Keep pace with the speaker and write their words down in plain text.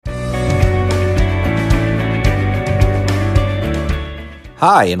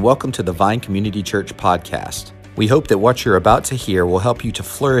Hi, and welcome to the Vine Community Church podcast. We hope that what you're about to hear will help you to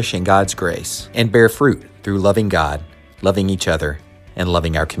flourish in God's grace and bear fruit through loving God, loving each other, and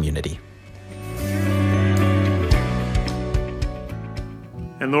loving our community.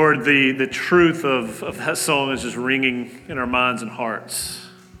 And Lord, the truth of that song is just ringing in our minds and hearts.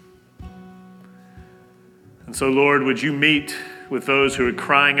 And so, Lord, would you meet with those who are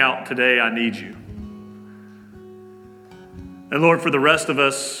crying out today, I need you. And Lord, for the rest of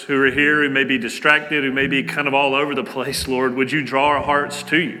us who are here, who may be distracted, who may be kind of all over the place, Lord, would you draw our hearts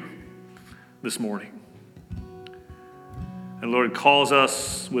to you this morning? And Lord, calls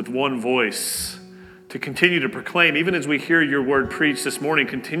us with one voice to continue to proclaim, even as we hear your word preached this morning,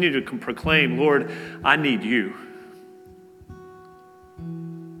 continue to proclaim, Lord, I need you.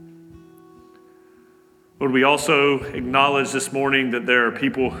 Lord, we also acknowledge this morning that there are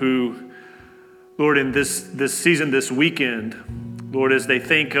people who, Lord, in this season, this weekend, Lord, as they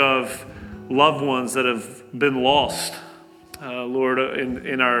think of loved ones that have been lost, Lord,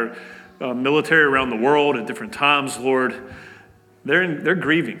 in our military around the world at different times, Lord, they're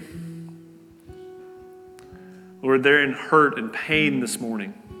grieving. Lord, they're in hurt and pain this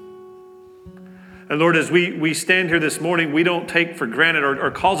morning. And Lord, as we stand here this morning, we don't take for granted or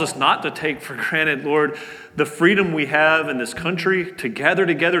cause us not to take for granted, Lord, the freedom we have in this country to gather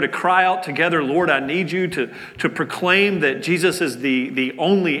together, to cry out together, Lord, I need you, to proclaim that Jesus is the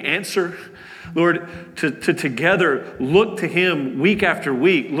only answer. Lord, to together look to him week after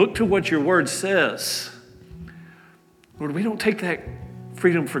week, look to what your word says. Lord, we don't take that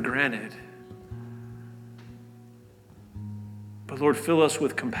freedom for granted. But Lord, fill us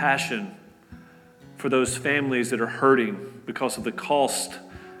with compassion for those families that are hurting because of the cost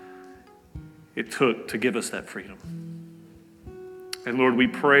it took to give us that freedom. And Lord, we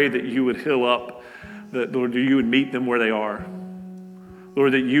pray that you would heal up, that Lord, you would meet them where they are.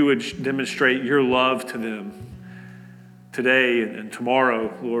 Lord, that you would demonstrate your love to them today and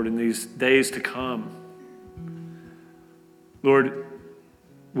tomorrow, Lord, in these days to come. Lord,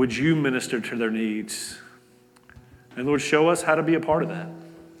 would you minister to their needs? And Lord, show us how to be a part of that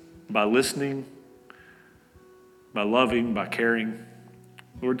by listening, by loving, by caring.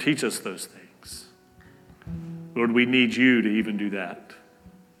 Lord, teach us those things. Lord, we need you to even do that.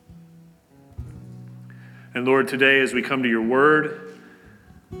 And Lord, today as we come to your word,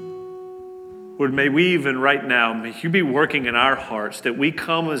 Lord, may we even right now, may you be working in our hearts that we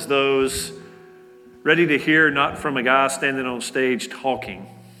come as those ready to hear not from a guy standing on stage talking,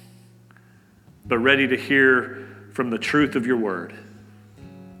 but ready to hear from the truth of your word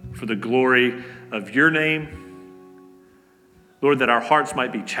for the glory of your name. Lord, that our hearts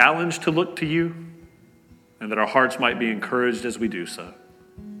might be challenged to look to you and that our hearts might be encouraged as we do so.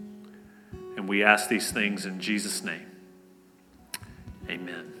 And we ask these things in Jesus' name.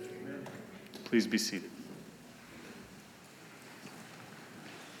 Amen. Please be seated.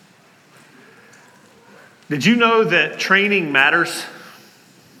 Did you know that training matters?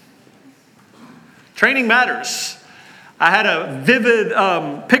 Training matters. I had a vivid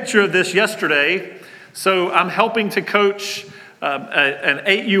picture of this yesterday. So I'm helping to coach an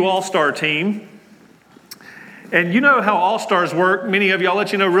 8U All-Star team. And you know how All-Stars work. Many of you, I'll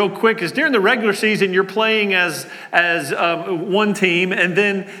let you know real quick, is during the regular season, you're playing as one team. And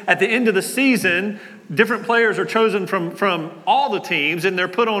then at the end of the season, different players are chosen from all the teams, and they're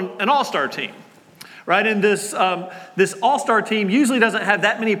put on an All-Star team. Right? And this All-Star team usually doesn't have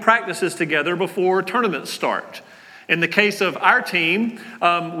that many practices together before tournaments start. In the case of our team,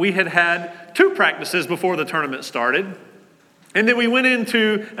 we had 2 practices before the tournament started. And then we went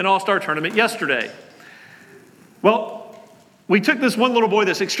into an all-star tournament yesterday. Well, we took this one little boy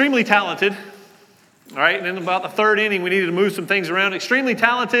that's extremely talented. All right, and in about the 3rd inning, we needed to move some things around. Extremely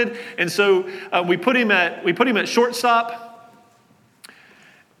talented. And so we put him at shortstop.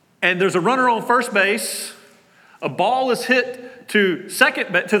 And there's a runner on first base. A ball is hit to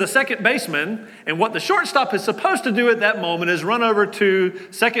the second baseman, and what the shortstop is supposed to do at that moment is run over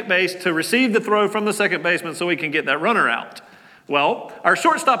to second base to receive the throw from the second baseman so he can get that runner out. Well, our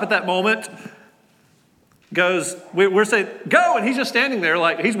shortstop at that moment goes, we're saying, go, and he's just standing there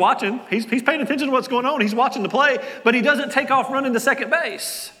like he's watching. He's paying attention to what's going on. He's watching the play, but he doesn't take off running to second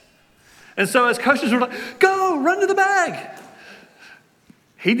base. And so as coaches were like, go, run to the bag.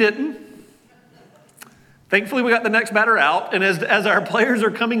 He didn't. Thankfully, we got the next batter out, and as our players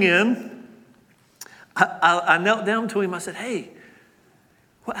are coming in, I knelt down to him. I said, hey,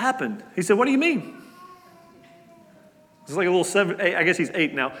 what happened? He said, what do you mean? It's like a little 7, 8, I guess he's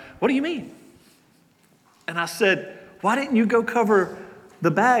 8 now. What do you mean? And I said, why didn't you go cover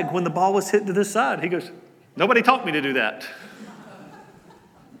the bag when the ball was hit to this side? He goes, nobody taught me to do that.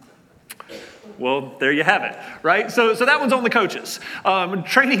 Well, there you have it, right? So that one's on the coaches.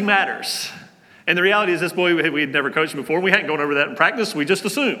 Training matters. And the reality is this boy, we had never coached him before. We hadn't gone over that in practice. We just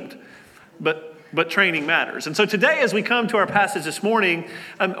assumed. But training matters. And so today, as we come to our passage this morning,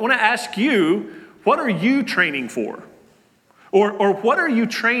 I want to ask you, what are you training for? Or what are you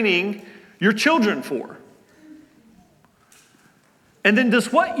training your children for? And then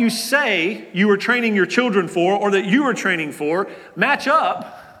does what you say you are training your children for or that you are training for match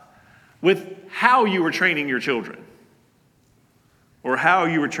up with how you were training your children? Or how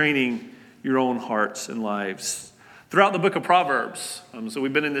you were training your own hearts and lives? Throughout the book of Proverbs, so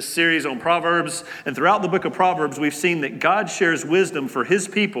we've been in this series on Proverbs, and throughout the book of Proverbs, we've seen that God shares wisdom for his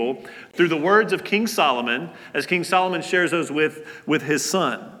people through the words of King Solomon, as King Solomon shares those with his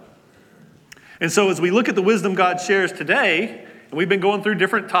son. And so as we look at the wisdom God shares today, and we've been going through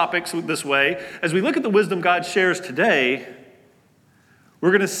different topics this way, as we look at the wisdom God shares today,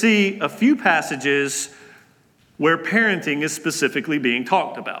 we're going to see a few passages where parenting is specifically being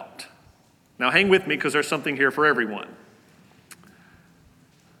talked about. Now hang with me because there's something here for everyone.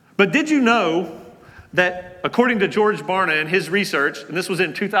 But did you know that according to George Barna and his research, and this was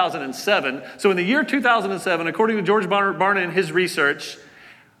in 2007, so in the year 2007, according to George Barna and his research,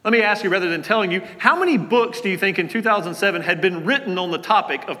 let me ask you, rather than telling you, how many books do you think in 2007 had been written on the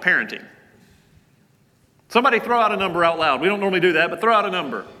topic of parenting? Somebody throw out a number out loud. We don't normally do that, but throw out a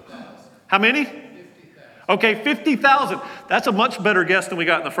number. How many? 50,000. Okay, 50,000. That's a much better guess than we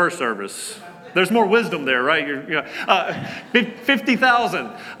got in the first service. There's more wisdom there, right?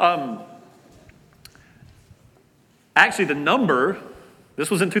 50,000. Actually, the number,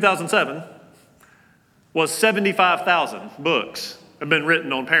 this was in 2007, was 75,000 books have been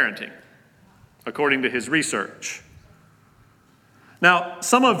written on parenting, according to his research. Now,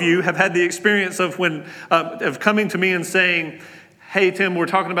 some of you have had the experience of coming to me and saying, hey, Tim, we're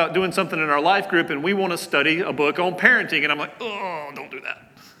talking about doing something in our life group and we want to study a book on parenting. And I'm like, oh, don't do that.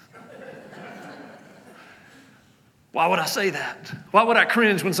 Why would I say that? Why would I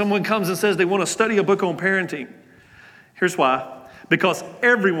cringe when someone comes and says they want to study a book on parenting? Here's why. Because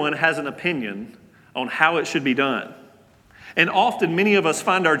everyone has an opinion on how it should be done. And often many of us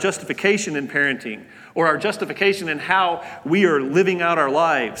find our justification in parenting or our justification in how we are living out our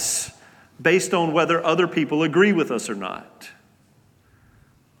lives based on whether other people agree with us or not.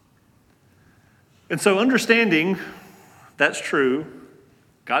 And so understanding that's true,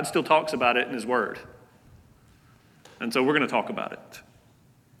 God still talks about it in his word. And so we're going to talk about it.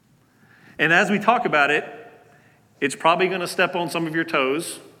 And as we talk about it, it's probably going to step on some of your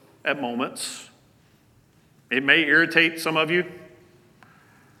toes at moments. It may irritate some of you.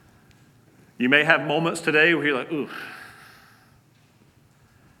 You may have moments today where you're like, ooh.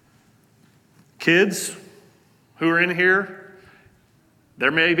 Kids who are in here,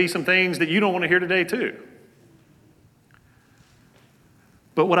 there may be some things that you don't want to hear today too.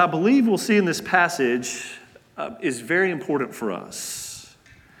 But what I believe we'll see in this passage is very important for us.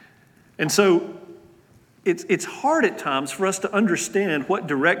 And so it's hard at times for us to understand what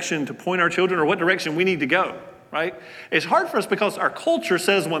direction to point our children or what direction we need to go, right? It's hard for us because our culture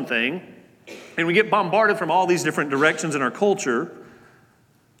says one thing, and we get bombarded from all these different directions in our culture.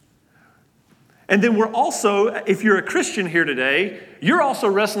 And then we're also, if you're a Christian here today, you're also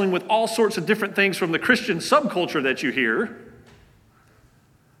wrestling with all sorts of different things from the Christian subculture that you hear.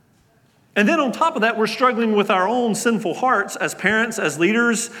 And then on top of that, we're struggling with our own sinful hearts as parents, as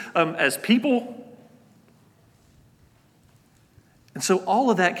leaders, as people. And so all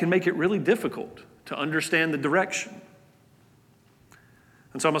of that can make it really difficult to understand the direction.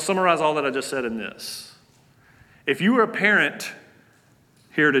 And so I'm going to summarize all that I just said in this. If you are a parent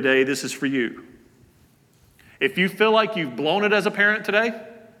here today, this is for you. If you feel like you've blown it as a parent today,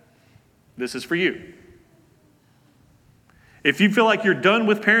 this is for you. If you feel like you're done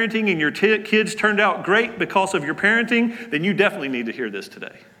with parenting and your kids turned out great because of your parenting, then you definitely need to hear this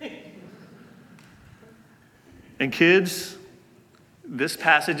today. And kids, this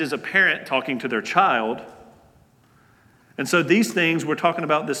passage is a parent talking to their child. And so these things we're talking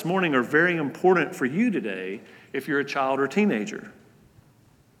about this morning are very important for you today if you're a child or teenager.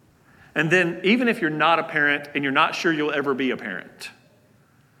 And then even if you're not a parent and you're not sure you'll ever be a parent,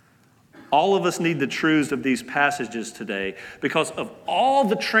 all of us need the truths of these passages today because of all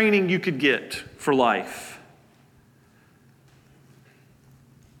the training you could get for life.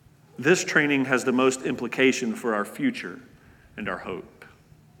 This training has the most implication for our future and our hope.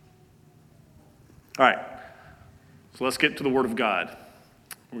 All right, so let's get to the Word of God.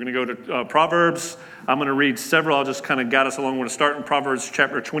 We're going to go to Proverbs. I'm going to read several. I'll just kind of guide us along. We're going to start in Proverbs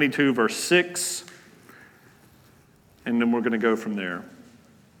chapter 22, verse 6, and then we're going to go from there.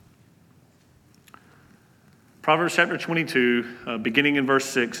 Proverbs chapter 22, beginning in verse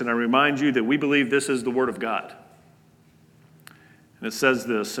 6, and I remind you that we believe this is the word of God. And it says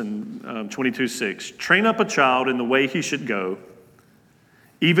this in 22:6, train up a child in the way he should go.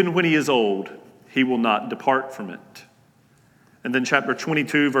 Even when he is old, he will not depart from it. And then chapter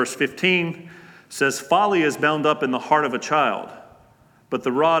 22, verse 15 says, folly is bound up in the heart of a child, but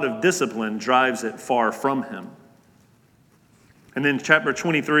the rod of discipline drives it far from him. And then chapter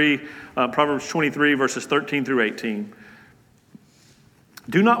 23, Proverbs 23, verses 13 through 18.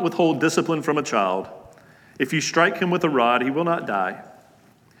 Do not withhold discipline from a child. If you strike him with a rod, he will not die.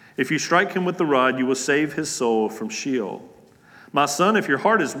 If you strike him with the rod, you will save his soul from Sheol. My son, if your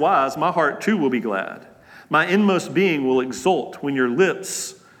heart is wise, my heart too will be glad. My inmost being will exult when your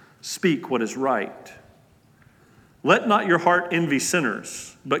lips speak what is right. Let not your heart envy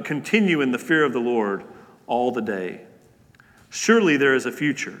sinners, but continue in the fear of the Lord all the day. Surely there is a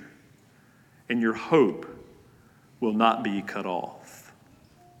future, and your hope will not be cut off.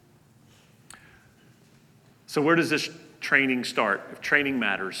 So where does this training start? If training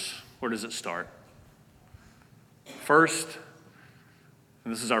matters, where does it start? First,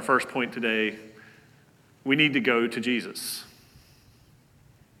 and this is our first point today, we need to go to Jesus.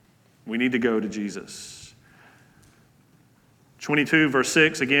 We need to go to Jesus. 22, verse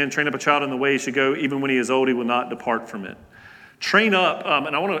 6, again, train up a child in the way he should go. Even when he is old, he will not depart from it. Train up,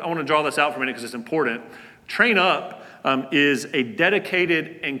 and I want to draw this out for a minute because it's important. Train up is a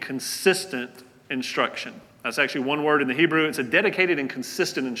dedicated and consistent instruction. That's actually one word in the Hebrew. It's a dedicated and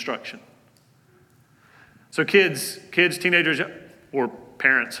consistent instruction. So kids, teenagers, or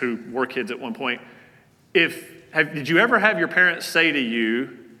parents who were kids at one point, did you ever have your parents say to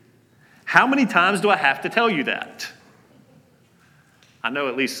you, how many times do I have to tell you that? I know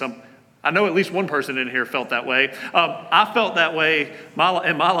at least one person in here felt that way. I felt that way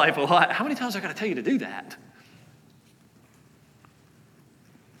in my life a lot. How many times do I got to tell you to do that?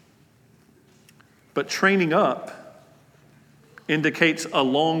 But training up indicates a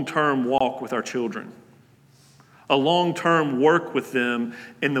long-term walk with our children, a long-term work with them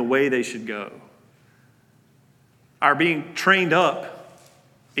in the way they should go. Our being trained up,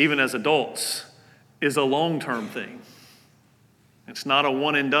 even as adults, is a long-term thing. It's not a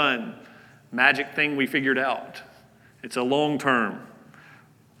one-and-done magic thing we figured out. It's a long-term,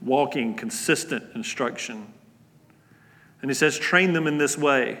 walking, consistent instruction. And he says, train them in this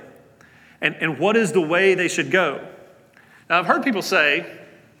way. And what is the way they should go? Now, I've heard people say,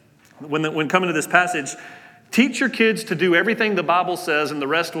 when coming to this passage, teach your kids to do everything the Bible says and the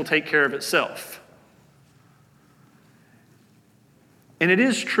rest will take care of itself. And it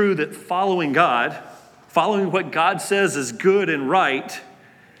is true that following God, following what God says is good and right,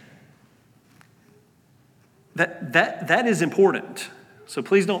 that is important. So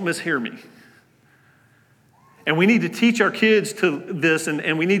please don't mishear me. And we need to teach our kids to this,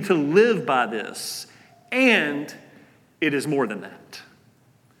 and we need to live by this. And it is more than that.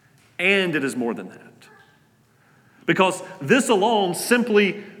 And it is more than that. Because this alone,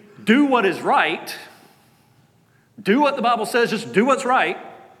 simply do what is right, do what the Bible says, just do what's right,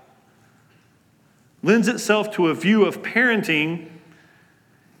 lends itself to a view of parenting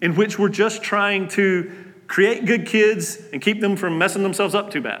in which we're just trying to create good kids and keep them from messing themselves up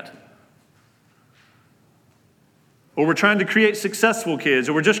too bad. Or we're trying to create successful kids,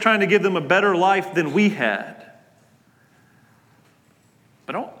 or we're just trying to give them a better life than we had.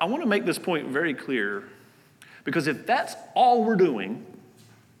 But I want to make this point very clear, because if that's all we're doing,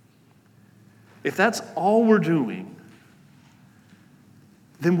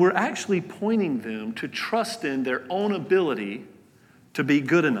 then we're actually pointing them to trust in their own ability to be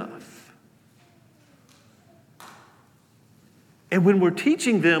good enough. And when we're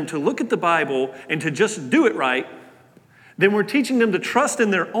teaching them to look at the Bible and to just do it right, then we're teaching them to trust in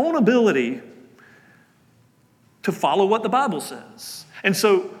their own ability to follow what the Bible says. And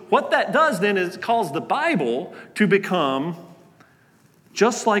so what that does then is cause the Bible to become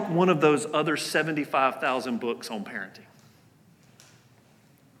just like one of those other 75,000 books on parenting.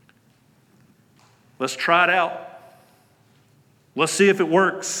 Let's try it out. Let's see if it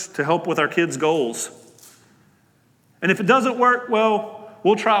works to help with our kids' goals. And if it doesn't work, well,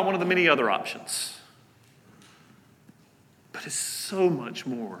 we'll try one of the many other options. But it's so much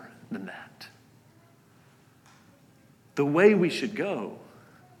more than that. The way we should go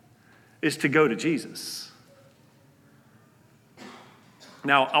is to go to Jesus.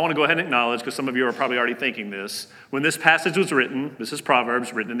 Now, I want to go ahead and acknowledge, because some of you are probably already thinking this, when this passage was written, this is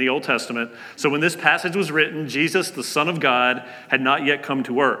Proverbs, written in the Old Testament, so when this passage was written, Jesus, the Son of God, had not yet come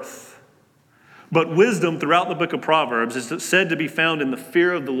to earth. But wisdom throughout the book of Proverbs is said to be found in the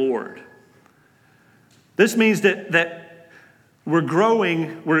fear of the Lord. This means that we're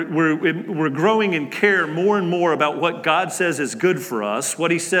growing and care more and more about what God says is good for us,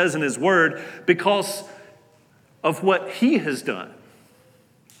 what he says in his word, because of what he has done.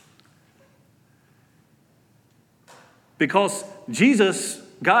 Because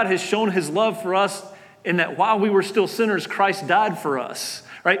God has shown his love for us in that while we were still sinners, Christ died for us,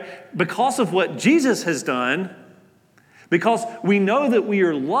 right? Because of what Jesus has done, because we know that we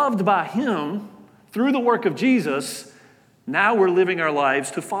are loved by him through the work of Jesus, now we're living our lives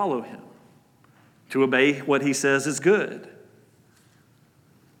to follow him, to obey what he says is good.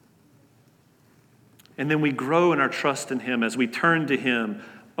 And then we grow in our trust in him as we turn to him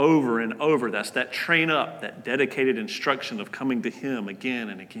over and over. That's that train up, that dedicated instruction of coming to him again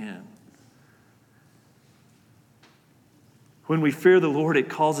and again. When we fear the Lord, it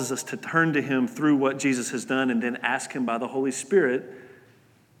causes us to turn to him through what Jesus has done and then ask him by the Holy Spirit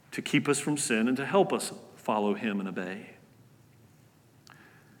to keep us from sin and to help us follow him and obey.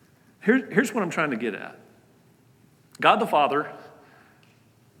 Here's what I'm trying to get at. God the Father,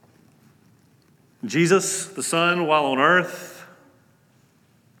 Jesus the Son while on earth,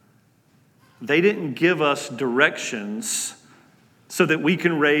 they didn't give us directions so that we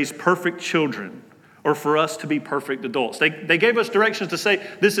can raise perfect children or for us to be perfect adults. They gave us directions to say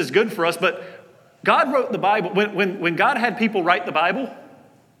this is good for us, but God wrote the Bible. When God had people write the Bible,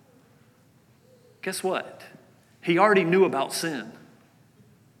 guess what? He already knew about sin.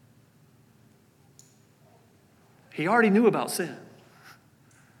 He already knew about sin.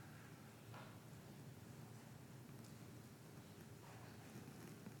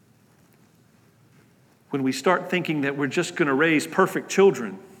 When we start thinking that we're just going to raise perfect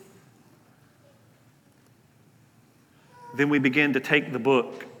children, then we begin to take the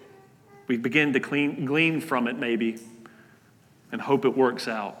book. We begin to glean from it maybe and hope it works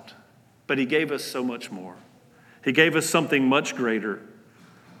out. But he gave us so much more. He gave us something much greater.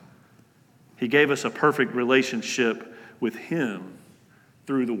 He gave us a perfect relationship with him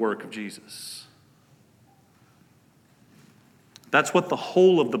through the work of Jesus. That's what the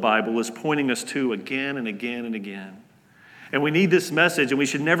whole of the Bible is pointing us to again and again and again. And we need this message, and we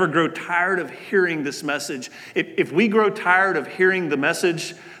should never grow tired of hearing this message. If we grow tired of hearing the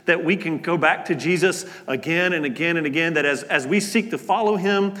message, that we can go back to Jesus again and again and again, that as we seek to follow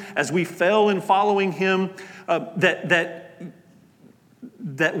him, as we fail in following him, that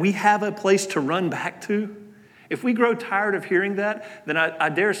we have a place to run back to. If we grow tired of hearing that, then I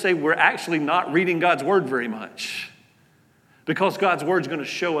dare say we're actually not reading God's word very much. Because God's word is going to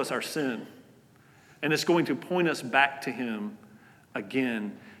show us our sin. And it's going to point us back to him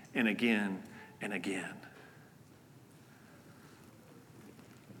again and again and again.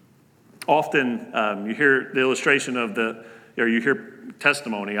 Often you hear the illustration of you hear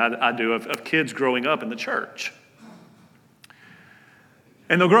testimony, I do, of kids growing up in the church.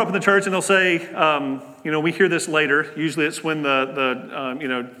 And they'll grow up in the church and they'll say, we hear this later. Usually it's when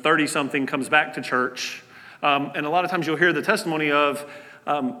the 30-something comes back to church. And a lot of times you'll hear the testimony of,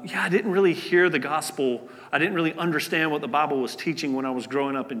 I didn't really hear the gospel. I didn't really understand what the Bible was teaching when I was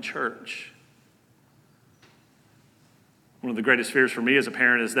growing up in church. One of the greatest fears for me as a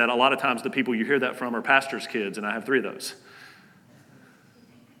parent is that a lot of times the people you hear that from are pastors' kids, and I have 3 of those.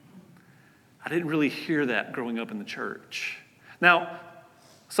 I didn't really hear that growing up in the church. Now,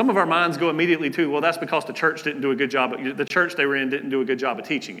 some of our minds go immediately to, well, that's because the church didn't do a good job. The church they were in didn't do a good job of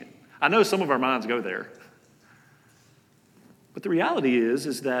teaching it. I know some of our minds go there. But the reality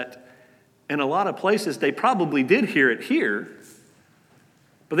is that in a lot of places, they probably did hear it here,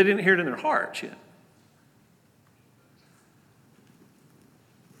 but they didn't hear it in their hearts yet.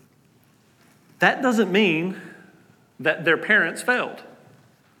 That doesn't mean that their parents failed.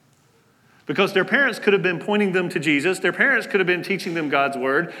 Because their parents could have been pointing them to Jesus. Their parents could have been teaching them God's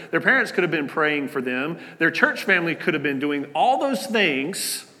word. Their parents could have been praying for them. Their church family could have been doing all those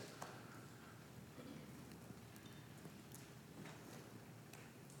things.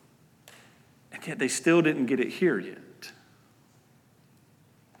 And yet they still didn't get it here yet.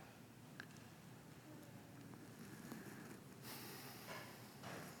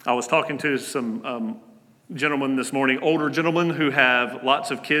 I was talking to some gentlemen this morning, older gentlemen who have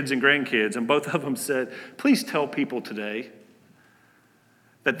lots of kids and grandkids, and both of them said, please tell people today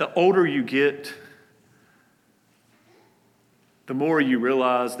that the older you get, the more you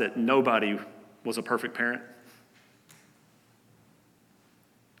realize that nobody was a perfect parent.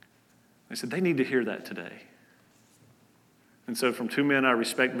 They said they need to hear that today. And so from 2 men I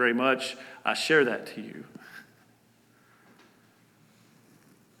respect very much, I share that to you.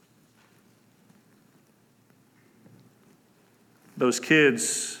 Those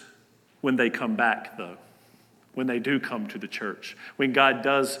kids when they come back, though, when they do come to the church, when God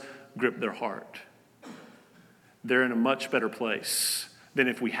does grip their heart. They're in a much better place than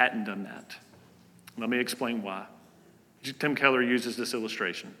if we hadn't done that. Let me explain why. Tim Keller uses this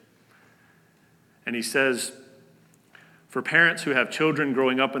illustration. And he says, for parents who have children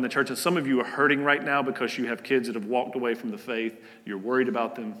growing up in the church, and some of you are hurting right now because you have kids that have walked away from the faith, you're worried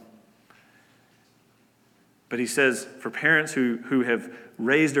about them. But he says, for parents who have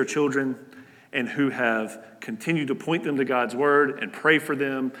raised their children and who have continued to point them to God's word and pray for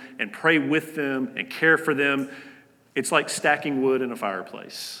them and pray with them and care for them, it's like stacking wood in a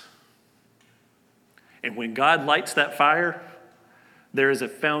fireplace. And when God lights that fire, there is a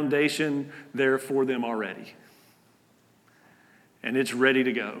foundation there for them already. And it's ready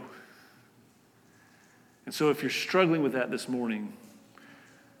to go. And so if you're struggling with that this morning,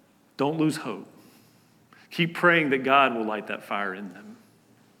 don't lose hope. Keep praying that God will light that fire in them.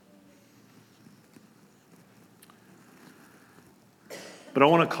 But I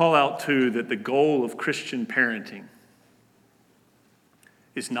want to call out, too, that the goal of Christian parenting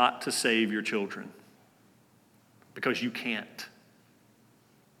is not to save your children, because you can't.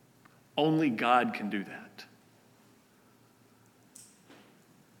 Only God can do that.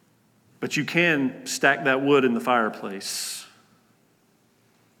 But you can stack that wood in the fireplace.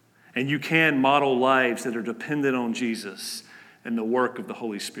 And you can model lives that are dependent on Jesus and the work of the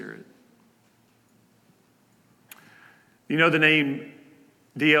Holy Spirit. You know the name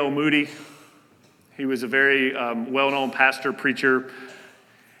D.L. Moody? He was a very well-known pastor, preacher,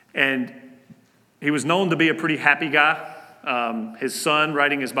 and he was known to be a pretty happy guy. His son,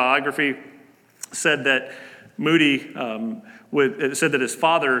 writing his biography, said that Moody said that his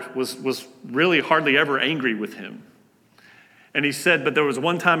father was really hardly ever angry with him. And he said, but there was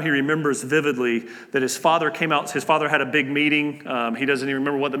one time he remembers vividly that his father came out. His father had a big meeting. He doesn't even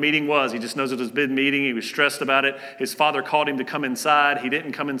remember what the meeting was. He just knows it was a big meeting. He was stressed about it. His father called him to come inside. He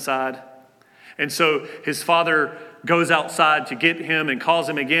didn't come inside. And so his father goes outside to get him and calls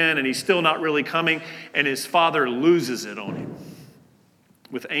him again, and he's still not really coming. And his father loses it on him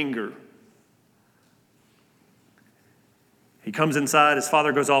with anger. He comes inside. His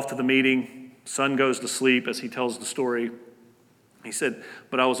father goes off to the meeting. Son goes to sleep as he tells the story. He said,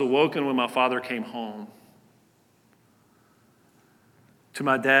 but I was awoken when my father came home to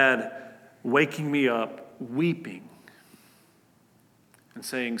my dad waking me up, weeping, and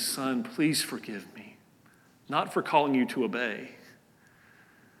saying, son, please forgive me, not for calling you to obey,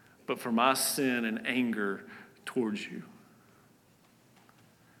 but for my sin and anger towards you.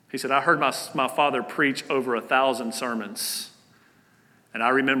 He said, I heard my father preach over 1,000 sermons, and I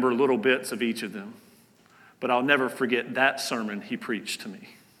remember little bits of each of them. But I'll never forget that sermon he preached to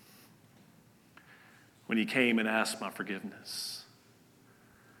me when he came and asked my forgiveness.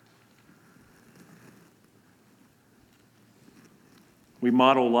 We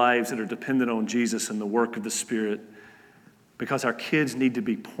model lives that are dependent on Jesus and the work of the Spirit because our kids need to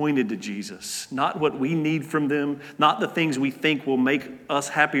be pointed to Jesus, not what we need from them, not the things we think will make us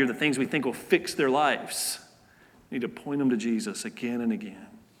happy or the things we think will fix their lives. We need to point them to Jesus again and again.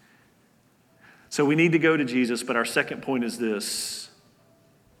 So we need to go to Jesus, but our second point is this.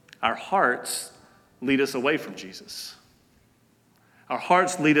 Our hearts lead us away from Jesus. Our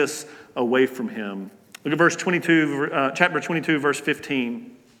hearts lead us away from him. Look at verse 22, chapter 22, verse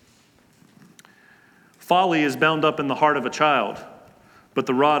 15. Folly is bound up in the heart of a child, but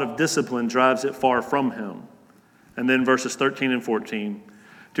the rod of discipline drives it far from him. And then verses 13 and 14.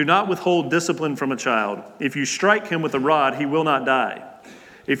 Do not withhold discipline from a child. If you strike him with a rod, he will not die.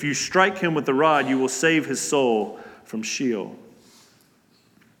 If you strike him with the rod, you will save his soul from Sheol.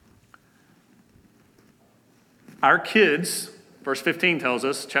 Our kids, verse 15 tells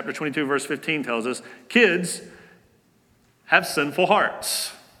us, chapter 22, verse 15 tells us, kids have sinful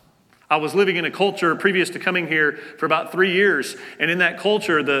hearts. I was living in a culture previous to coming here for about 3 years, and in that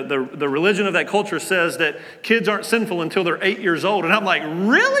culture, the religion of that culture says that kids aren't sinful until they're 8 years old. And I'm like,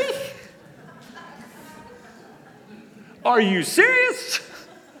 really? Are you serious?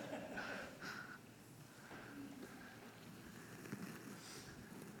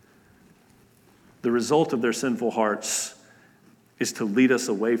 The result of their sinful hearts is to lead us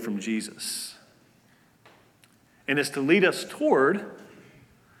away from Jesus. And it's to lead us toward,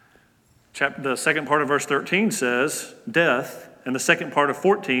 the second part of verse 13 says, death, and the second part of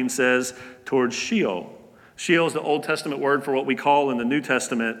 14 says, towards Sheol. Sheol is the Old Testament word for what we call in the New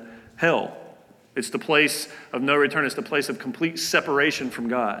Testament hell. It's the place of no return. It's the place of complete separation from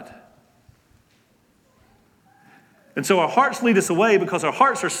God. And so our hearts lead us away because our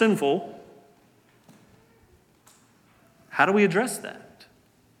hearts are sinful. How do we address that?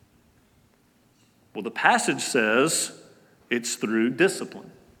 Well, the passage says it's through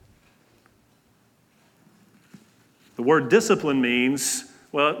discipline. The word discipline means,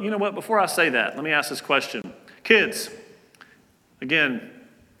 well, you know what? Before I say that, let me ask this question. Kids, again,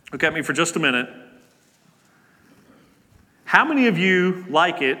 look at me for just a minute. How many of you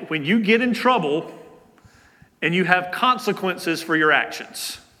like it when you get in trouble and you have consequences for your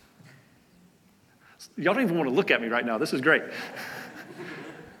actions? Y'all don't even want to look at me right now. This is great.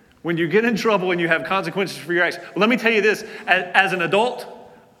 When you get in trouble and you have consequences for your actions. Well, let me tell you this. As an adult,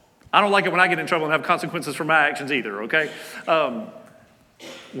 I don't like it when I get in trouble and have consequences for my actions either, okay?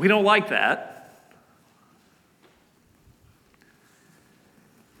 We don't like that.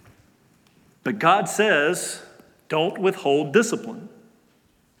 But God says, don't withhold discipline.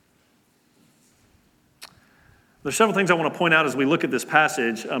 There's several things I want to point out as we look at this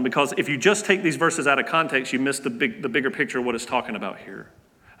passage, because if you just take these verses out of context, you miss the bigger picture of what it's talking about here,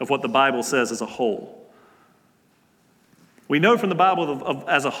 of what the Bible says as a whole. We know from the Bible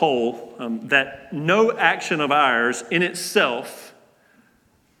as a whole that no action of ours in itself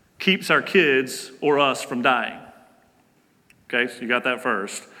keeps our kids or us from dying. Okay, so you got that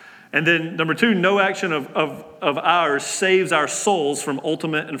first. And then number two, no action of ours saves our souls from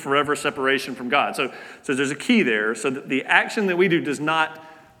ultimate and forever separation from God. So there's a key there. So that the action that we do does not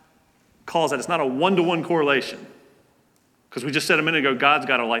cause that. It's not a one-to-one correlation. Because we just said a minute ago, God's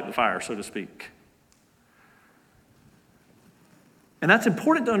got to light the fire, so to speak. And that's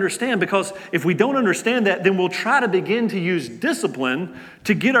important to understand, because if we don't understand that, then we'll try to begin to use discipline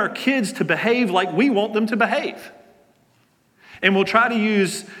to get our kids to behave like we want them to behave. And we'll try to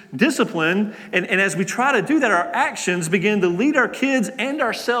use discipline, and as we try to do that, our actions begin to lead our kids and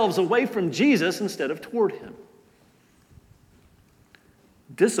ourselves away from Jesus instead of toward him.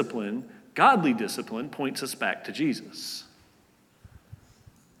 Discipline, godly discipline, points us back to Jesus.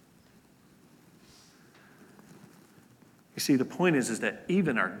 You see, the point is that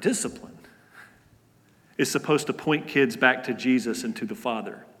even our discipline is supposed to point kids back to Jesus and to the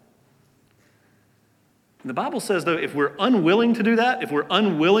Father. And the Bible says, though, if we're unwilling to do that, if we're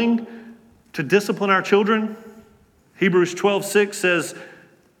unwilling to discipline our children, Hebrews 12:6 says,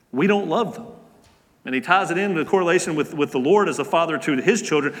 we don't love them. And he ties it into the correlation with the Lord as a father to his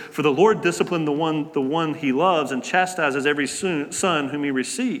children. For the Lord disciplined the one he loves and chastises every son whom he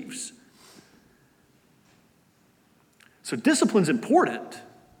receives. So discipline's important.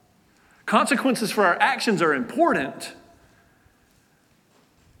 Consequences for our actions are important.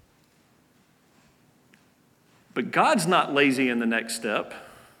 But God's not lazy in the next step.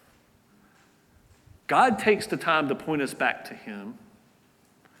 God takes the time to point us back to him.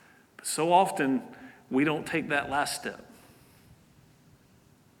 But so often, we don't take that last step.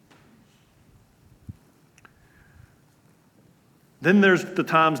 Then there's the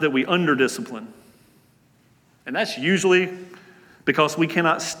times that we under-discipline. And that's usually because we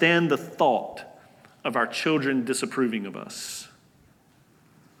cannot stand the thought of our children disapproving of us.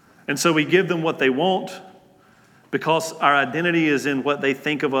 And so we give them what they want because our identity is in what they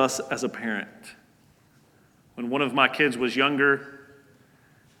think of us as a parent. When one of my kids was younger,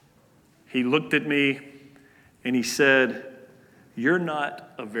 he looked at me and he said, "You're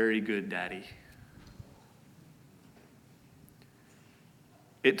not a very good daddy."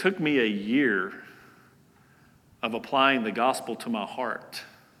 It took me a year of applying the gospel to my heart,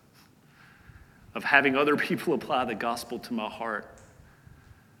 of having other people apply the gospel to my heart.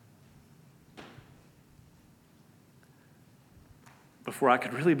 Before I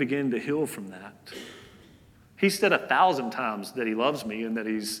could really begin to heal from that. He said 1,000 times that he loves me and that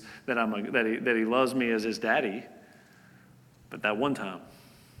he loves me as his daddy. But that one time,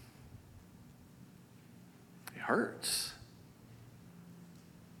 it hurts.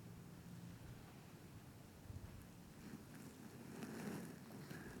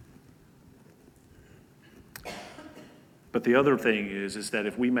 But the other thing is that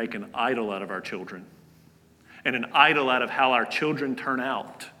if we make an idol out of our children, and an idol out of how our children turn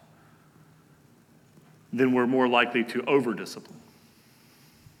out, then we're more likely to over-discipline.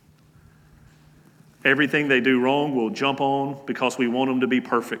 Everything they do wrong, we'll jump on because we want them to be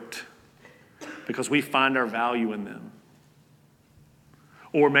perfect, because we find our value in them.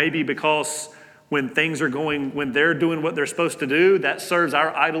 Or maybe because when they're doing what they're supposed to do, that serves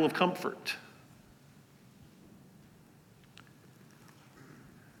our idol of comfort.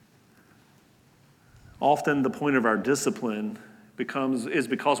 Often the point of our discipline is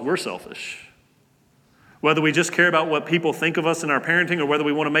because we're selfish. Whether we just care about what people think of us in our parenting, or whether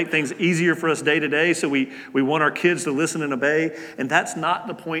we want to make things easier for us day to day, so we want our kids to listen and obey. And that's not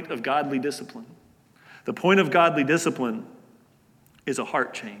the point of godly discipline. The point of godly discipline is a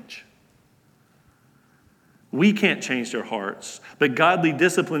heart change. We can't change their hearts, but godly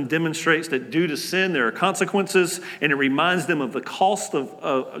discipline demonstrates that due to sin, there are consequences, and it reminds them of the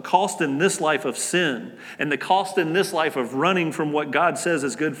cost in this life of sin and the cost in this life of running from what God says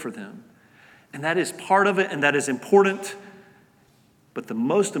is good for them. And that is part of it, and that is important. But the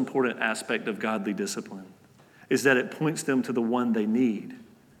most important aspect of godly discipline is that it points them to the one they need.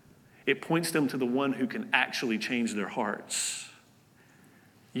 It points them to the one who can actually change their hearts.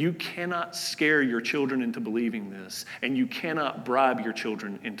 You cannot scare your children into believing this, and you cannot bribe your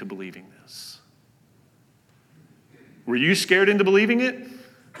children into believing this. Were you scared into believing it?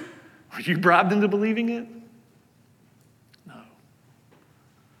 Were you bribed into believing it? No.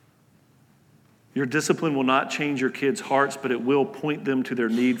 Your discipline will not change your kids' hearts, but it will point them to their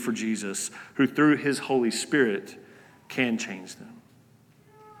need for Jesus, who through his Holy Spirit can change them.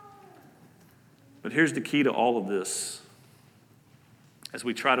 But here's the key to all of this. As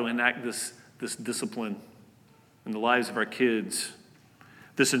we try to enact this discipline in the lives of our kids,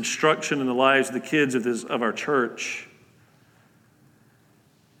 this instruction in the lives of the kids of our church,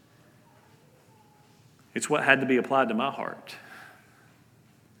 it's what had to be applied to my heart.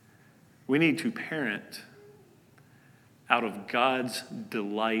 We need to parent out of God's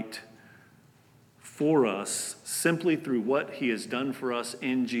delight for us simply through what he has done for us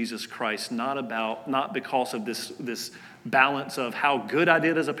in Jesus Christ, not because of this balance of how good I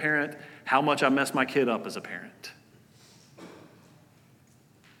did as a parent, how much I messed my kid up as a parent.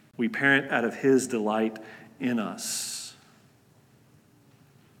 We parent out of his delight in us.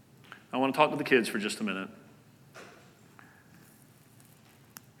 I want to talk to the kids for just a minute.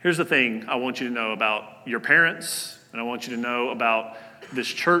 Here's the thing I want you to know about your parents, and I want you to know about this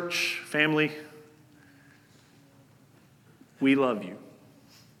church family. We love you.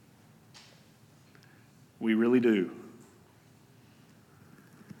 We really do.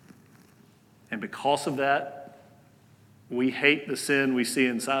 And because of that, we hate the sin we see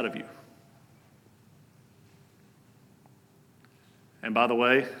inside of you. And by the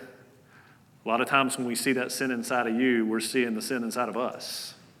way, a lot of times when we see that sin inside of you, we're seeing the sin inside of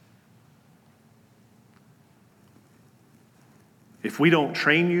us. If we don't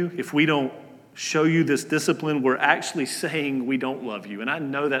train you, if we don't show you this discipline, we're actually saying we don't love you. And I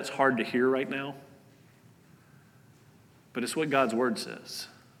know that's hard to hear right now, but it's what God's word says.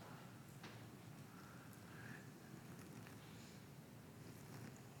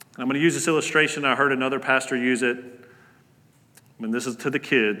 I'm going to use this illustration. I heard another pastor use it, and this is to the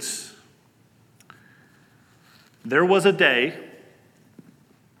kids. There was a day,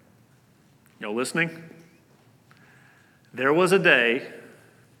 y'all listening? There was a day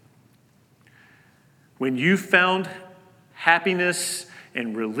when you found happiness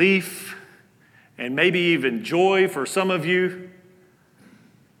and relief and maybe even joy for some of you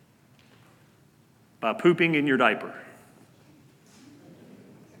by pooping in your diaper.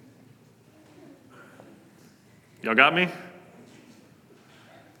 Y'all got me?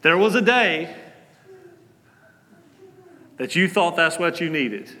 There was a day that you thought that's what you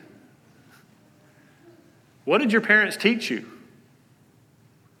needed. What did your parents teach you?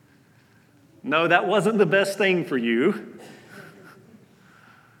 No, that wasn't the best thing for you.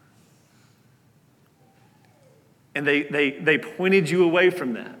 And they pointed you away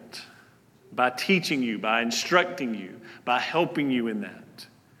from that by teaching you, by instructing you, by helping you in that.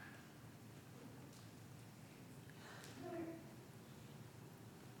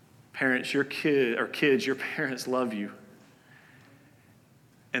 Parents, your parents love you.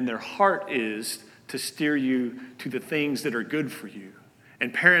 And their heart is to steer you to the things that are good for you.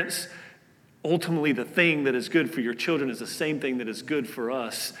 And parents, ultimately the thing that is good for your children is the same thing that is good for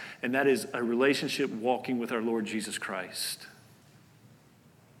us, and that is a relationship walking with our Lord Jesus Christ.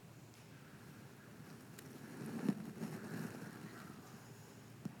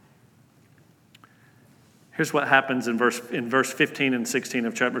 Here's what happens in verse 15 and 16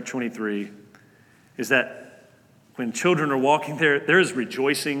 of chapter 23, is that when children are walking there is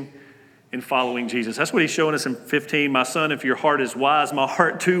rejoicing in following Jesus. That's what he's showing us in 15. My son, if your heart is wise, my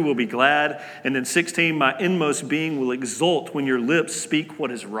heart too will be glad. And then 16, my inmost being will exult when your lips speak what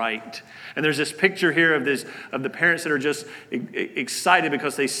is right. And there's this picture here of the parents that are just excited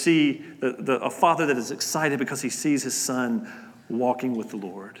because they see a father that is excited because he sees his son walking with the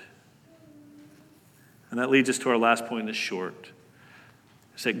Lord. And that leads us to our last point in this short.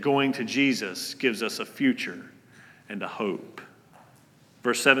 It's that going to Jesus gives us a future and a hope.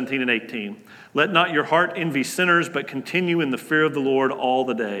 Verse 17 and 18. Let not your heart envy sinners, but continue in the fear of the Lord all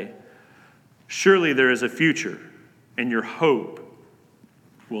the day. Surely there is a future, and your hope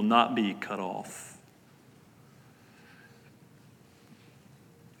will not be cut off.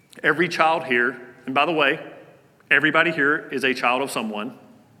 Every child here, and by the way, Everybody here is a child of someone.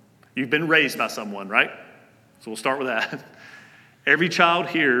 You've been raised by someone, right? So we'll start with that. Every child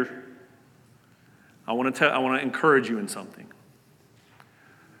here, I want to encourage you in something.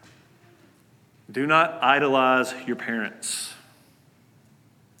 Do not idolize your parents.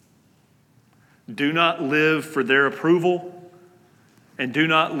 Do not live for their approval, and do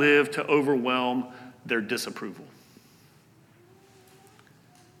not live to overwhelm their disapproval.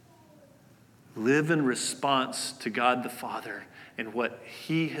 Live in response to God the Father and what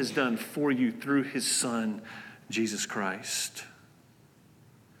He has done for you through His Son, Jesus Christ.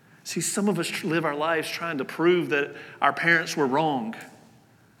 See, some of us live our lives trying to prove that our parents were wrong.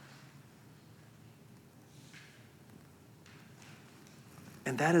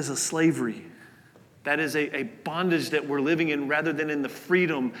 And that is a slavery. That is a bondage that we're living in rather than in the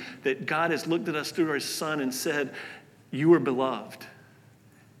freedom that God has looked at us through His Son and said, you are beloved.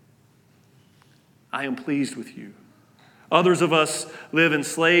 I am pleased with you. Others of us live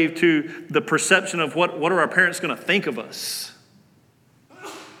enslaved to the perception of what are our parents going to think of us.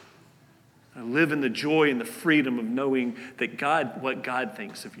 I live in the joy and the freedom of knowing that what God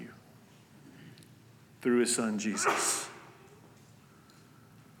thinks of you through His Son, Jesus.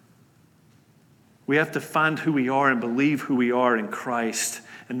 We have to find who we are and believe who we are in Christ.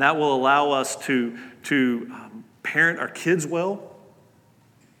 And that will allow us to parent our kids well.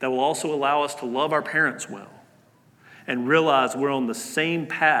 That will also allow us to love our parents well. And realize we're on the same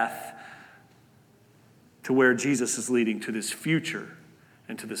path to where Jesus is leading, to this future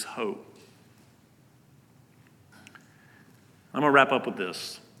and to this hope. I'm going to wrap up with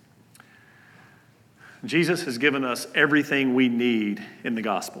this. Jesus has given us everything we need in the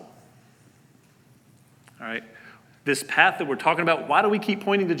gospel. All right? This path that we're talking about, why do we keep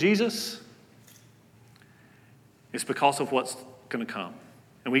pointing to Jesus? It's because of what's going to come.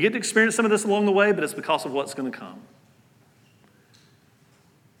 And we get to experience some of this along the way, but it's because of what's going to come.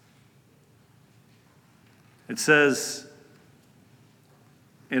 It says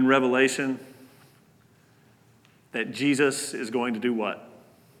in Revelation that Jesus is going to do what?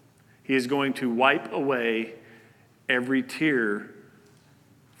 He is going to wipe away every tear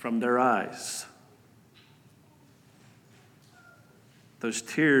from their eyes. Those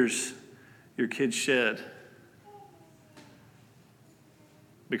tears your kids shed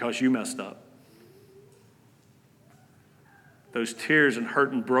because you messed up. Those tears and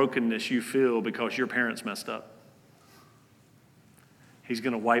hurt and brokenness you feel because your parents messed up. He's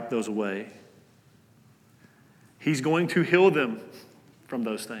going to wipe those away. He's going to heal them from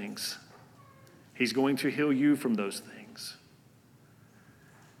those things. He's going to heal you from those things.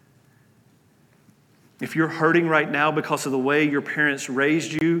 If you're hurting right now because of the way your parents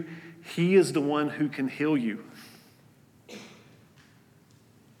raised you, He is the one who can heal you.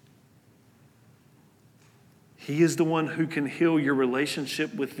 He is the one who can heal your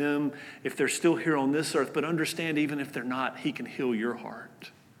relationship with them if they're still here on this earth. But understand, even if they're not, He can heal your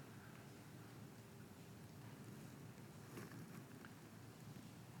heart.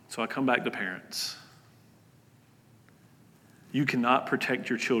 So I come back to parents. You cannot protect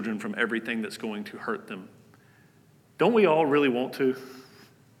your children from everything that's going to hurt them. Don't we all really want to?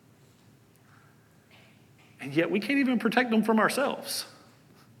 And yet we can't even protect them from ourselves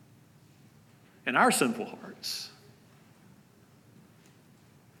and our sinful hearts.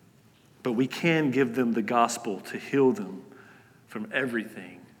 But we can give them the gospel to heal them from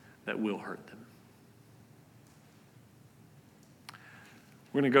everything that will hurt them.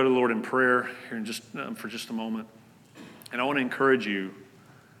 We're going to go to the Lord in prayer here for just a moment. And I want to encourage you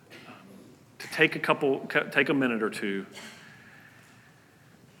to take a minute or two.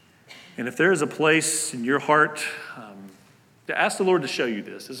 And if there is a place in your heart, to ask the Lord to show you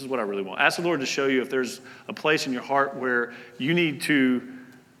this. This is what I really want. Ask the Lord to show you if there's a place in your heart where you need to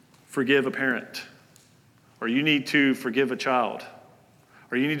forgive a parent, or you need to forgive a child,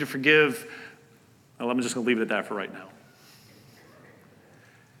 or you need to forgive. Well, I'm just going to leave it at that for right now.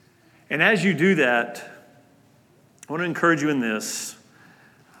 And as you do that, I want to encourage you in this.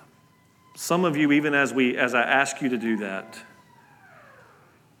 Some of you, even as I ask you to do that,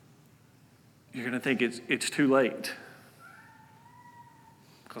 you're going to think it's too late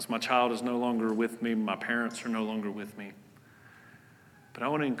because my child is no longer with me, my parents are no longer with me. But I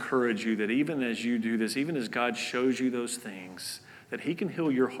want to encourage you that even as you do this, even as God shows you those things, that He can heal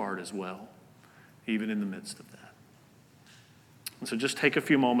your heart as well, even in the midst of that. And so just take a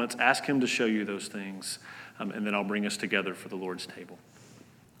few moments, ask Him to show you those things, and then I'll bring us together for the Lord's table.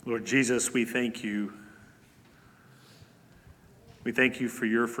 Lord Jesus, we thank you. We thank you for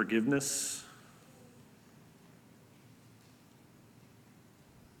your forgiveness.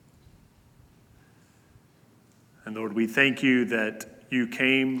 And Lord, we thank you that you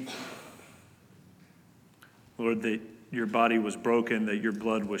came, Lord, that your body was broken, that your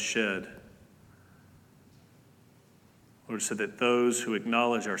blood was shed. Lord, so that those who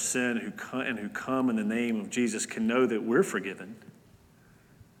acknowledge our sin who come in the name of Jesus can know that we're forgiven.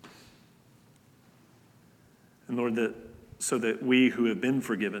 And Lord, so that we who have been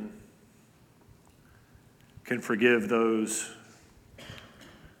forgiven can forgive those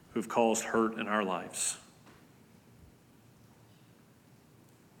who have caused hurt in our lives.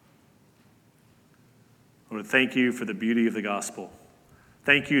 Lord, thank you for the beauty of the gospel.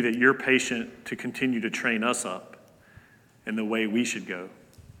 Thank you that you're patient to continue to train us up in the way we should go.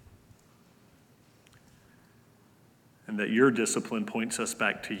 And that your discipline points us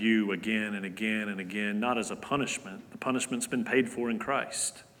back to you again and again and again, not as a punishment. The punishment's been paid for in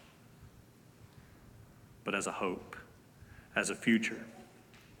Christ, but as a hope, as a future.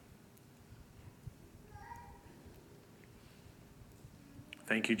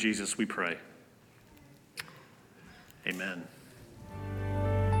 Thank you, Jesus, we pray. Amen.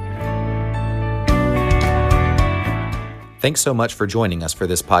 Thanks so much for joining us for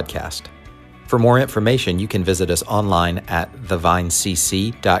this podcast. For more information, you can visit us online at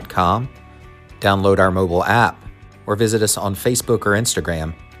thevinecc.com, download our mobile app, or visit us on Facebook or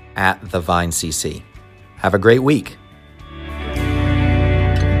Instagram at thevinecc. Have a great week.